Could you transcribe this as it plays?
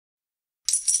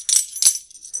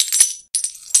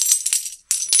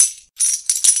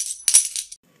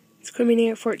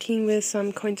Commem at 14 with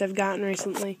some coins I've gotten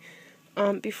recently.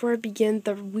 Before I begin,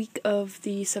 the week of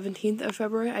the 17th of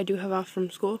February, I do have off from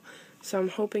school, so I'm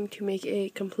hoping to make a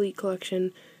complete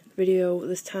collection video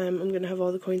this time. I'm going to have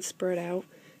all the coins spread out.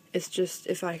 It's just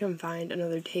if I can find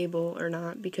another table or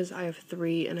not, because I have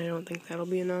 3 and I don't think that'll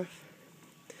be enough.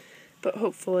 But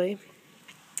hopefully.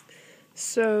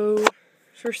 So,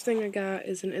 first thing I got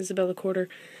is an Isabella quarter.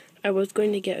 I was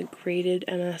going to get a graded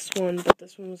MS one, but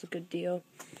this one was a good deal.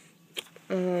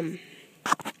 The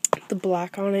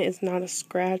black on it is not a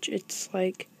scratch, it's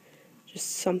like just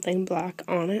something black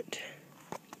on it.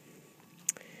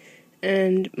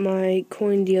 And my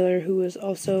coin dealer, who is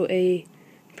also a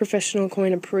professional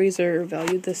coin appraiser,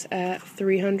 valued this at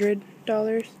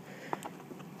 $300.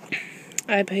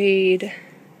 I paid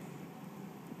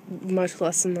much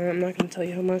less than that. I'm not going to tell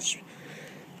you how much.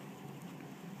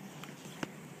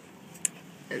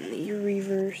 And the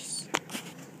reverse.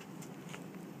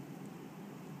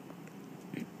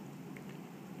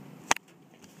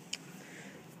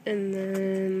 And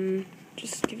then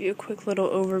just give you a quick little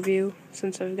overview,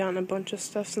 since I've gotten a bunch of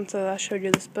stuff since I last showed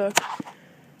you this book.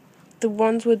 The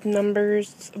ones with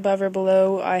numbers above or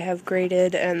below I have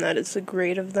graded, and that is the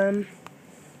grade of them.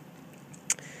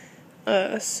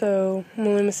 So I'm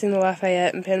only missing the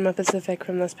Lafayette and Panama Pacific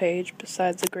from this page,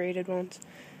 besides the graded ones.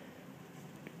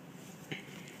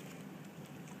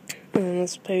 And on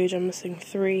this page I'm missing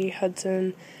 3,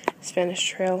 Hudson, Spanish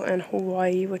Trail, and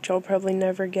Hawaii, which I'll probably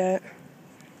never get.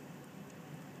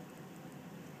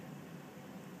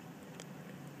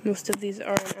 Most of these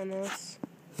are in MS.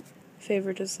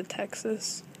 Favorite is the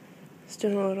Texas. Just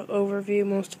doing a little overview.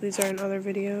 Most of these are in other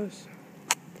videos.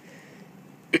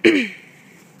 In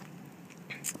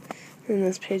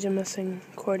this page I'm missing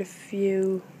quite a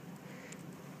few.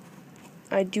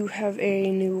 I do have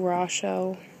a new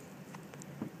Rochelle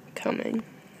coming.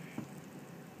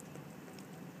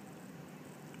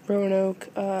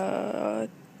 Roanoke,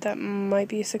 that might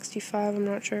be a 65, I'm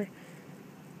not sure.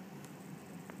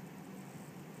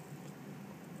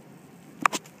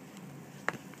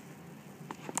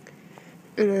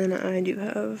 And then I do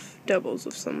have doubles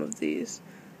of some of these.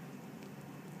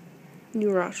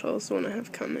 New Rochelle is the one I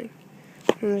have coming.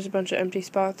 And there's a bunch of empty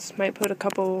spots. Might put a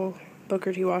couple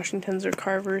Booker T. Washingtons or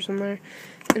Carvers in there.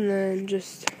 And then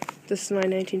just, this is my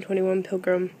 1921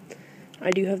 Pilgrim.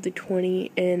 I do have the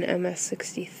 20 in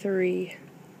MS63.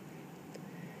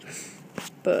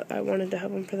 But I wanted to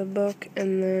have them for the book.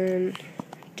 And then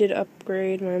did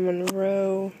upgrade my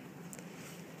Monroe.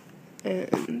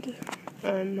 And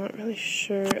I'm not really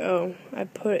sure. Oh, I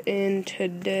put in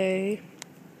today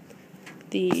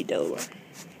the Delaware.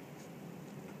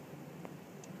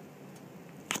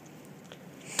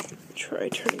 Try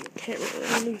turning the camera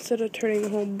around instead of turning the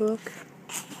whole book.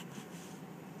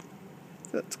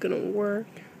 That's gonna work.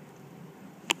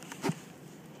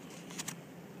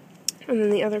 And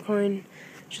then the other coin,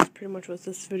 which is pretty much what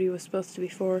this video was supposed to be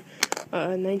for,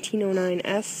 1909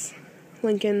 S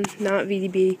Lincoln, not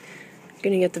VDB.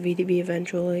 Gonna get the VDB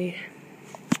eventually.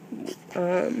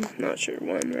 Not sure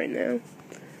when right now.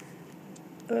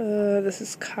 This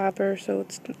is copper, so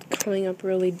it's coming up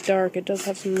really dark. It does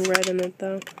have some red in it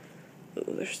though.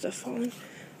 Oh, there's stuff falling.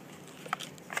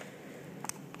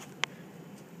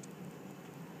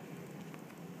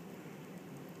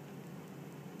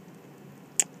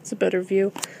 It's a better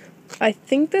view. I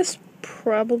think this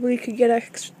probably could get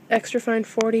extra fine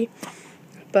 40.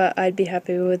 But I'd be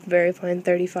happy with very fine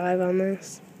 35 on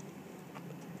this.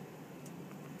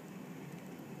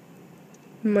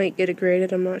 Might get it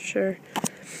graded, I'm not sure.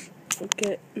 I'll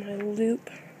get my loop.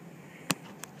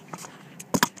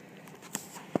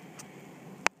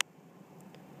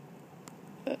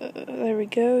 There we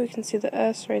go, you can see the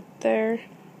S right there.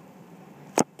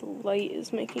 The light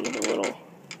is making it a little...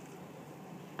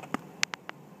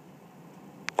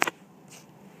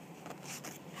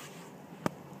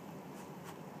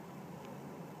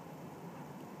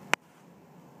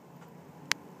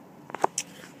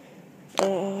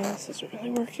 this isn't really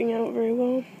working out very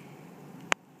well.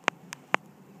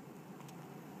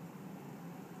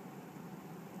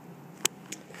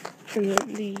 And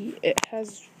then it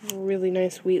has really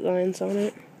nice wheat lines on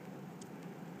it.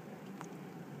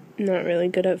 Not really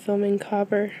good at filming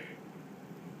copper.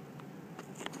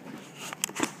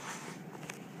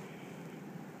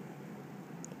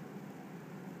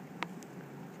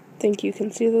 I think you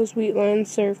can see those wheat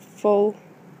lines, they're full.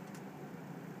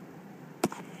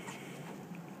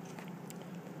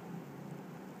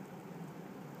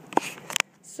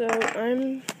 So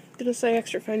I'm gonna say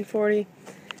extra fine 40,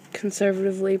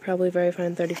 conservatively probably very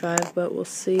fine 35, but we'll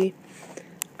see.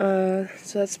 So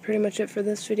that's pretty much it for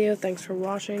this video. Thanks for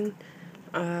watching.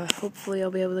 Hopefully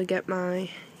I'll be able to get my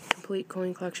complete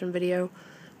coin collection video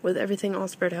with everything all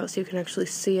spread out so you can actually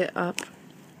see it up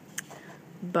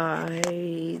by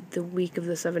the week of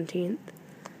the 17th.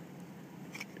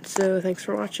 So thanks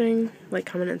for watching, like,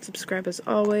 comment, and subscribe as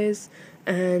always,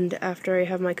 and after I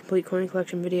have my complete coin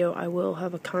collection video, I will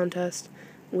have a contest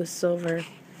with silver.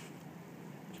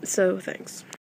 So thanks.